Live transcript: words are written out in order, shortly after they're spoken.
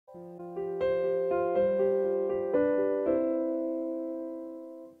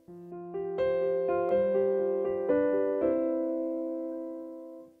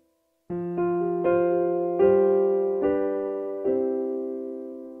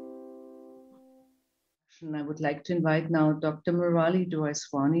introduction, I would like to invite now Dr. Murali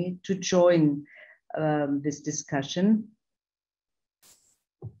Doraiswamy to join this discussion.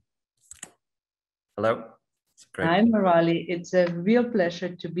 Hello. Hi, Murali. It's a real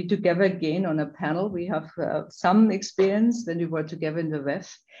pleasure to be together again on a panel. We have some experience when we were together in the WEF.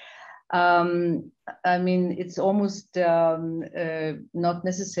 I mean, it's almost not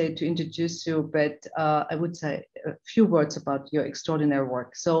necessary to introduce you, but I would say a few words about your extraordinary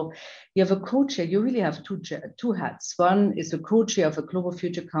work. So you have a co-chair, you really have two hats. One is a co-chair of a Global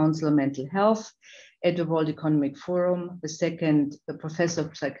Future Council on Mental Health at the World Economic Forum. The second, a professor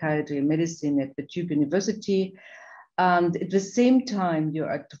of psychiatry and medicine at the Duke University. And at the same time,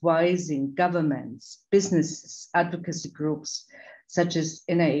 you're advising governments, businesses, advocacy groups, such as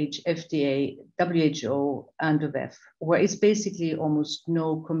NIH, FDA, WHO, and the WEF, where it's basically almost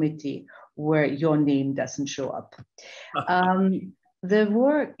no committee where your name doesn't show up.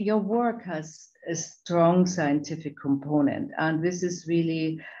 Your work has a strong scientific component, and this is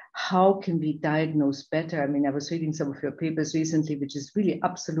really how can we diagnose better? I mean, I was reading some of your papers recently, which is really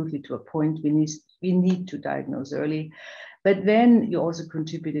absolutely to a point. We need to diagnose early. But then you also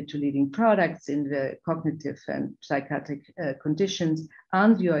contributed to leading products in the cognitive and psychiatric conditions,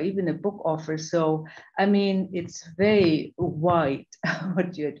 and you are even a book author. So, I mean, it's very wide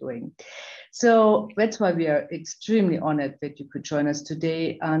what you're doing. So that's why we are extremely honored that you could join us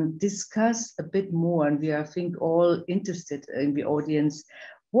today and discuss a bit more. And we are, I think, all interested in the audience.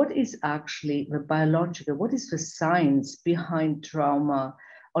 What is actually the biological, what is the science behind trauma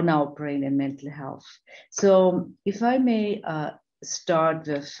on our brain and mental health? So if I may start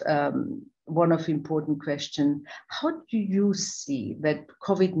with one of the important questions, how do you see that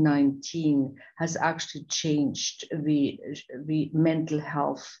COVID-19 has actually changed the mental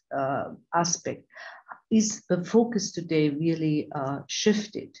health aspect? Is the focus today really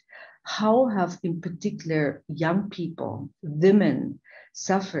shifted? How have in particular young people, women,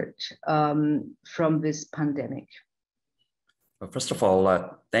 suffered from this pandemic? Well, first of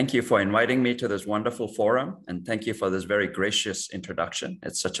all, thank you for inviting me to this wonderful forum, and thank you for this very gracious introduction.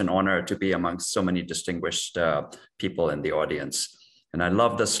 It's such an honor to be amongst so many distinguished people in the audience. And I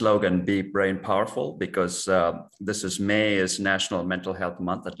love the slogan, Be Brain Powerful, because May is National Mental Health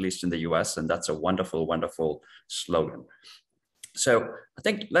Month, at least in the US, and that's a wonderful, wonderful slogan. So I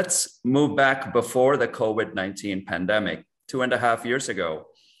think let's move back before the COVID-19 pandemic. 2.5 years ago,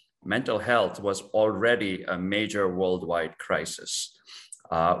 mental health was already a major worldwide crisis.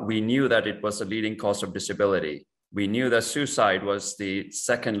 We knew that it was a leading cause of disability. We knew that suicide was the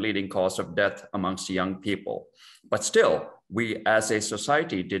second leading cause of death amongst young people. But still, we as a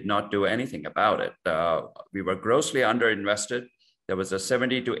society did not do anything about it. We were grossly underinvested. There was a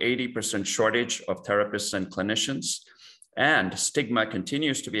 70 to 80% shortage of therapists and clinicians. And stigma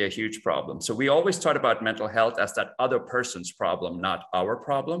continues to be a huge problem. So we always thought about mental health as that other person's problem, not our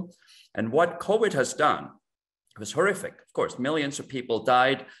problem. And what COVID has done was horrific. Of course, millions of people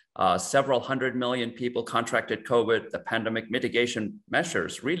died, several 100 million people contracted COVID. The pandemic mitigation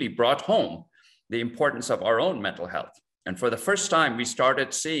measures really brought home the importance of our own mental health. And for the first time, we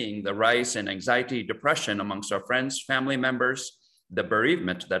started seeing the rise in anxiety, depression amongst our friends, family members, the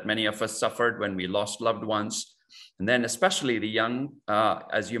bereavement that many of us suffered when we lost loved ones. And then especially the young,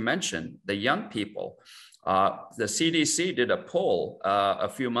 as you mentioned, the young people. The CDC did a poll a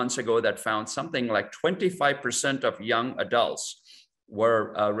few months ago that found something like 25% of young adults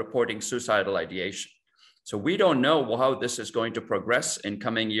were reporting suicidal ideation. So we don't know how this is going to progress in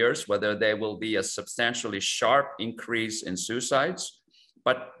coming years, whether there will be a substantially sharp increase in suicides.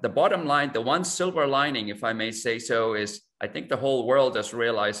 But the bottom line, the one silver lining, if I may say so, is I think the whole world has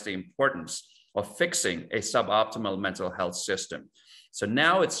realized the importance of fixing a suboptimal mental health system. So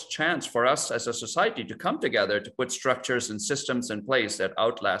now it's a chance for us as a society to come together to put structures and systems in place that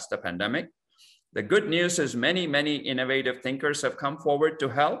outlast the pandemic. The good news is many, many innovative thinkers have come forward to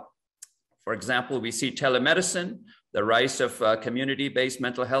help. For example, we see telemedicine, the rise of community-based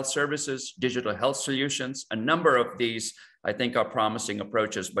mental health services, digital health solutions. A number of these, I think, are promising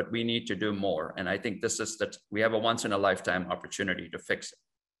approaches, but we need to do more. And I think this is that we have a once-in-a-lifetime opportunity to fix it.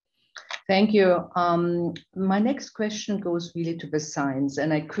 Thank you. My next question goes really to the science,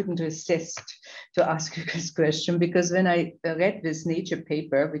 and I couldn't resist to ask you this question because when I read this Nature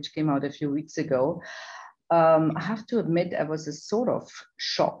paper, which came out a few weeks ago, I have to admit I was sort of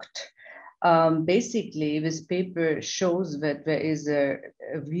shocked. Basically, this paper shows that there is a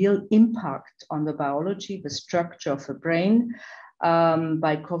real impact on the biology, the structure of the brain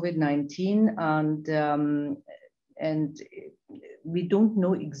by COVID-19, and we don't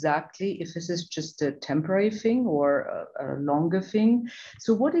know exactly if this is just a temporary thing or a longer thing.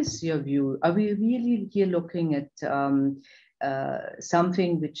 So what is your view? Are we really here looking at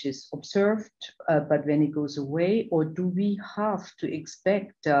something which is observed, but when it goes away, or do we have to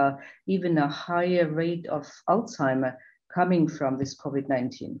expect even a higher rate of Alzheimer coming from this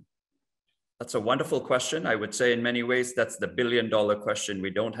COVID-19? That's a wonderful question. I would say in many ways, that's the billion-dollar question we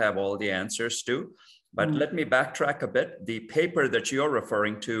don't have all the answers to. But let me backtrack a bit. The paper that you're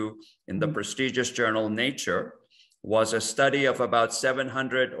referring to in the prestigious journal Nature was a study of about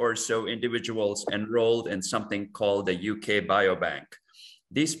 700 or so individuals enrolled in something called the UK Biobank.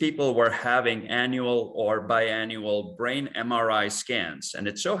 These people were having annual or biannual brain MRI scans. And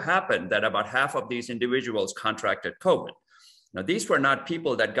it so happened that about half of these individuals contracted COVID. Now, these were not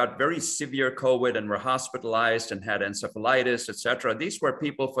people that got very severe COVID and were hospitalized and had encephalitis, et cetera. These were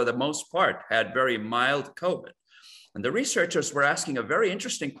people, for the most part, had very mild COVID. And the researchers were asking a very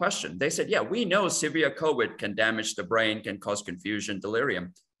interesting question. They said, yeah, we know severe COVID can damage the brain, can cause confusion,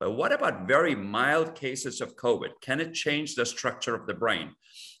 delirium. But what about very mild cases of COVID? Can it change the structure of the brain?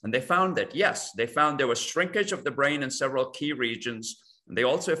 And they found that, yes, they found there was shrinkage of the brain in several key regions. They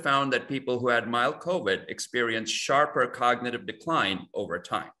also found that people who had mild COVID experienced sharper cognitive decline over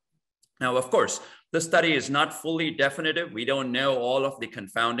time. Now, of course, the study is not fully definitive. We don't know all of the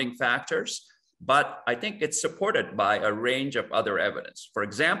confounding factors, but I think it's supported by a range of other evidence. For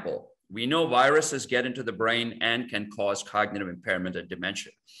example, we know viruses get into the brain and can cause cognitive impairment and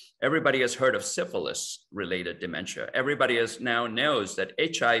dementia. Everybody has heard of syphilis-related dementia. Everybody now knows that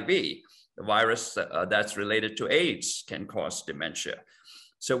HIV, the virus that's related to AIDS, can cause dementia.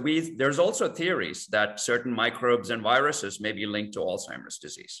 So there's also theories that certain microbes and viruses may be linked to Alzheimer's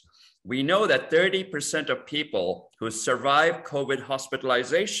disease. We know that 30% of people who survive COVID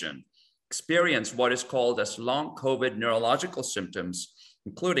hospitalization experience what is called as long COVID neurological symptoms,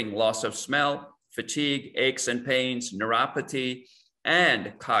 including loss of smell, fatigue, aches and pains, neuropathy,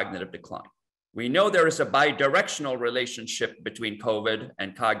 and cognitive decline. We know there is a bidirectional relationship between COVID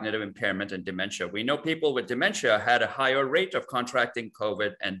and cognitive impairment and dementia. We know people with dementia had a higher rate of contracting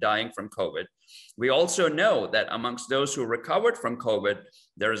COVID and dying from COVID. We also know that amongst those who recovered from COVID,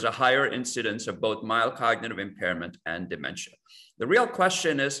 there is a higher incidence of both mild cognitive impairment and dementia. The real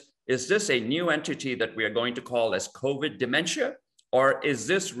question is this a new entity that we are going to call as COVID dementia? Or is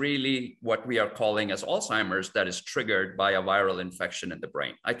this really what we are calling as Alzheimer's that is triggered by a viral infection in the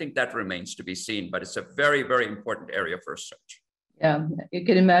brain? I think that remains to be seen, but it's a very, very important area for research. Yeah, you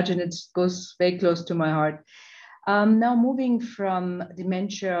can imagine it goes very close to my heart. Now moving from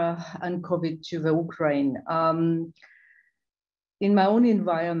dementia and COVID to the Ukraine. In my own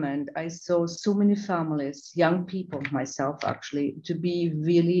environment, I saw so many families, young people, myself actually, to be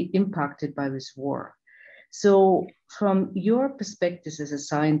really impacted by this war. So from your perspective as a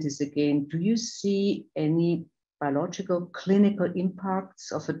scientist, again, do you see any biological, clinical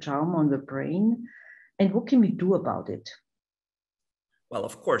impacts of a trauma on the brain? And what can we do about it? Well,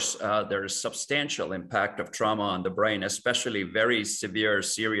 of course, there is substantial impact of trauma on the brain, especially very severe,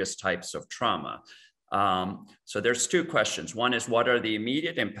 serious types of trauma. So there's two questions. One is, what are the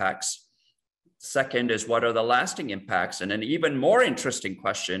immediate impacts? Second is, what are the lasting impacts? And an even more interesting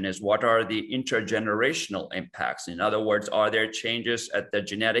question is, what are the intergenerational impacts? In other words, are there changes at the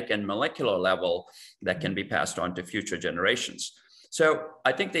genetic and molecular level that can be passed on to future generations? So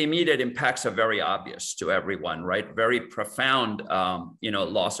I think the immediate impacts are very obvious to everyone, right? Very profound,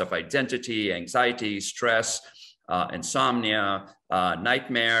 loss of identity, anxiety, stress, insomnia,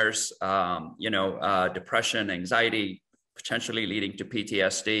 nightmares, depression, anxiety, potentially leading to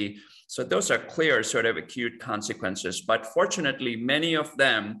PTSD. So those are clear sort of acute consequences, but fortunately, many of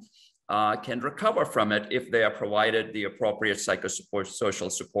them can recover from it if they are provided the appropriate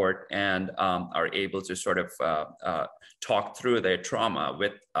psychosocial support and are able to sort of talk through their trauma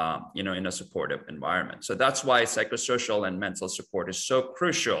with, in a supportive environment. So that's why psychosocial and mental support is so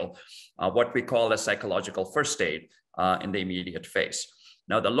crucial, what we call a psychological first aid in the immediate phase.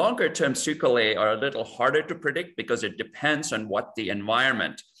 Now, the longer term sequelae are a little harder to predict because it depends on what the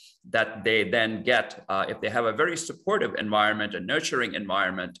environment that they then get. If they have a very supportive environment, a nurturing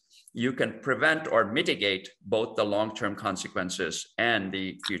environment, you can prevent or mitigate both the long-term consequences and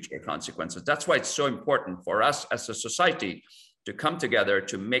the future consequences. That's why it's so important for us as a society to come together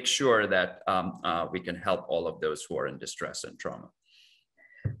to make sure that we can help all of those who are in distress and trauma.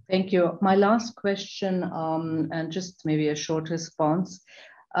 Thank you. My last question, and just maybe a short response.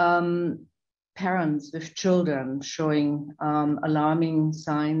 Parents with children showing alarming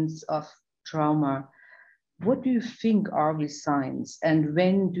signs of trauma, what do you think are these signs, and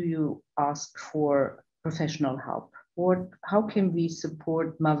when do you ask for professional help? how can we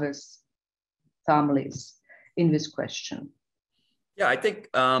support mothers, families in this question? Yeah, I think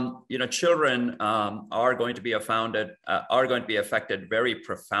children are going to be affected very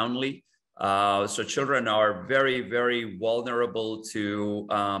profoundly. So children are very, very vulnerable to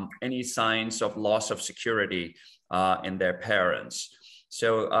any signs of loss of security in their parents.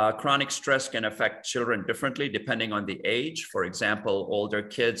 So chronic stress can affect children differently depending on the age. For example, older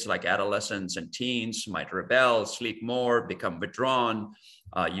kids like adolescents and teens might rebel, sleep more, become withdrawn,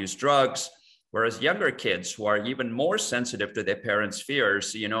 use drugs. Whereas younger kids who are even more sensitive to their parents'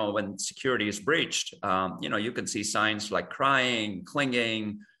 fears, when security is breached, you can see signs like crying,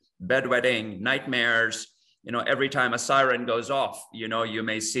 clinging, bedwetting, nightmares. Every time a siren goes off, you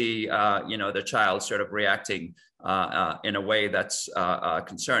may see, the child sort of reacting in a way that's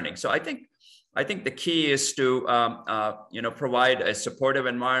concerning. So I think the key is to, provide a supportive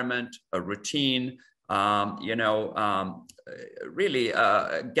environment, a routine, really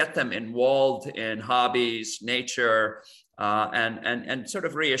get them involved in hobbies, nature, and sort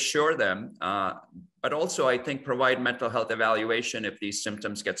of reassure them. But also, I think, provide mental health evaluation if these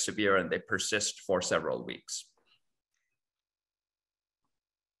symptoms get severe and they persist for several weeks.